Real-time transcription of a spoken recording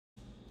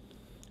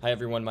Hi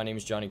everyone, my name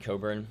is Johnny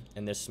Coburn,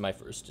 and this is my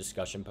first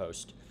discussion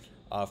post.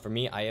 For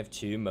me, I have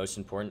two most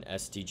important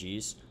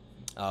SDGs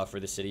for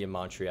the city of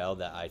Montreal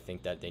that I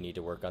think that they need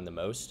to work on the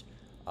most.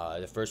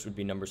 The first would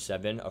be number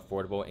 7,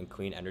 affordable and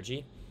clean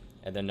energy,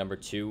 and then number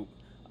 2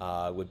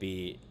 would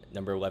be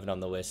number 11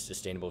 on the list,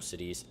 sustainable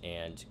cities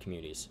and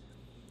communities.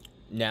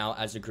 Now,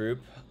 as a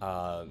group,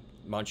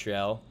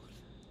 Montreal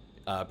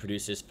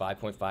produces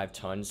 5.5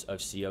 tons of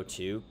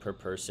CO2 per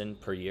person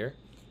per year,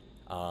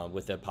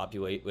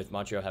 with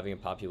Montreal having a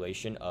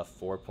population of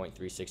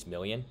 4.36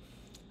 million.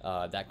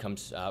 That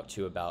comes out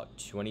to about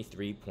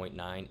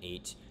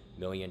 23.98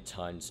 million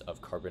tons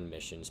of carbon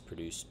emissions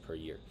produced per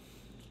year.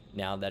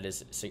 Now, that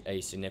is a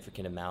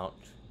significant amount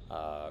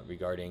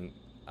regarding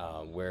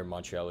where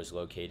Montreal is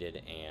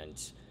located and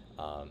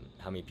how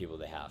many people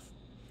they have.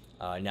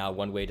 Now,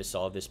 one way to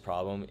solve this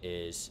problem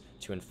is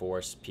to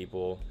enforce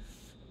people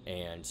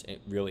and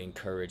really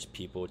encourage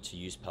people to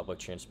use public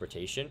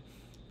transportation,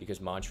 because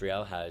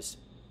Montreal has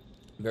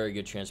very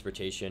good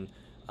transportation,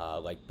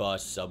 like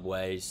bus,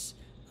 subways,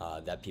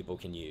 that people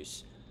can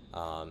use.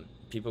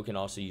 People can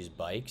also use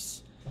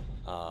bikes.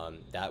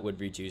 That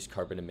would reduce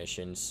carbon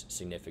emissions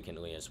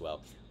significantly as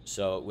well.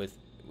 So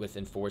with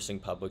enforcing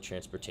public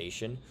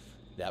transportation,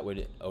 that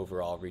would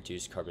overall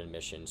reduce carbon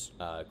emissions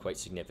quite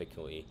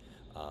significantly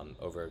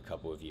over a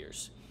couple of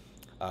years.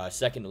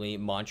 Secondly,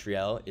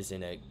 Montreal is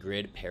in a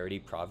grid parity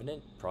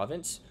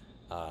province.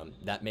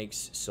 That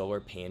makes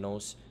solar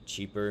panels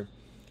cheaper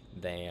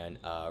than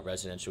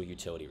residential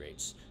utility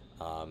rates.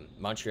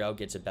 Montreal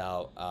gets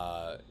about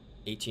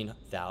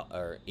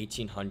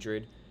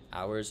 1,800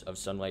 hours of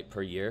sunlight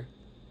per year.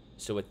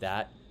 So with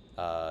that,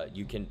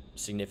 you can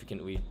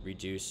significantly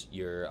reduce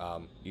your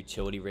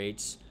utility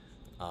rates,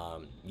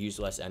 use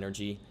less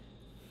energy,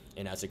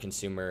 and as a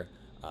consumer,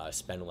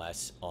 spend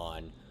less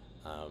on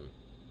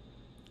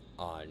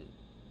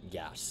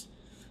gas.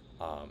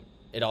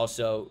 It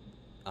also,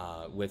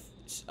 with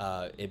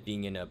it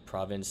being in a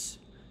province,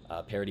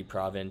 parity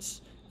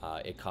province,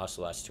 it costs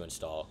less to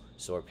install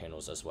solar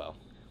panels as well.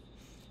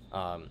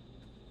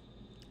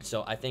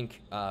 So I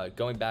think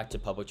going back to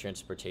public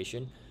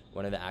transportation,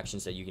 one of the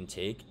actions that you can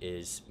take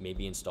is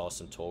maybe install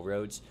some toll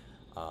roads,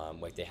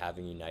 like they have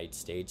in the United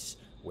States,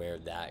 where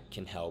that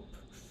can help,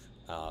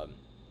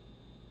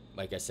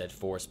 like I said,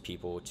 force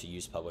people to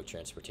use public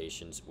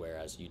transportations,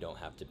 whereas you don't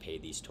have to pay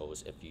these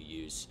tolls if you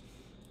use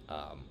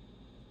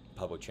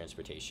public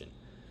transportation.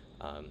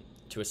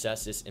 To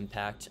assess this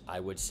impact,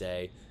 I would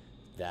say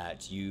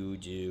that you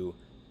do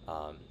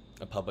a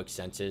public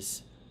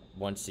census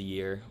once a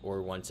year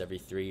or once every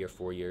 3 or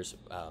 4 years,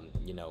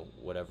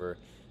 whatever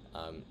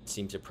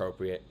seems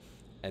appropriate,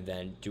 and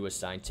then do a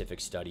scientific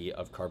study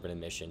of carbon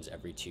emissions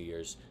every 2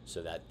 years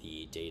so that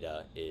the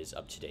data is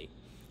up to date.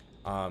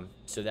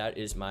 So that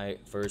is my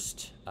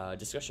first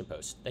discussion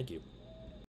post. Thank you.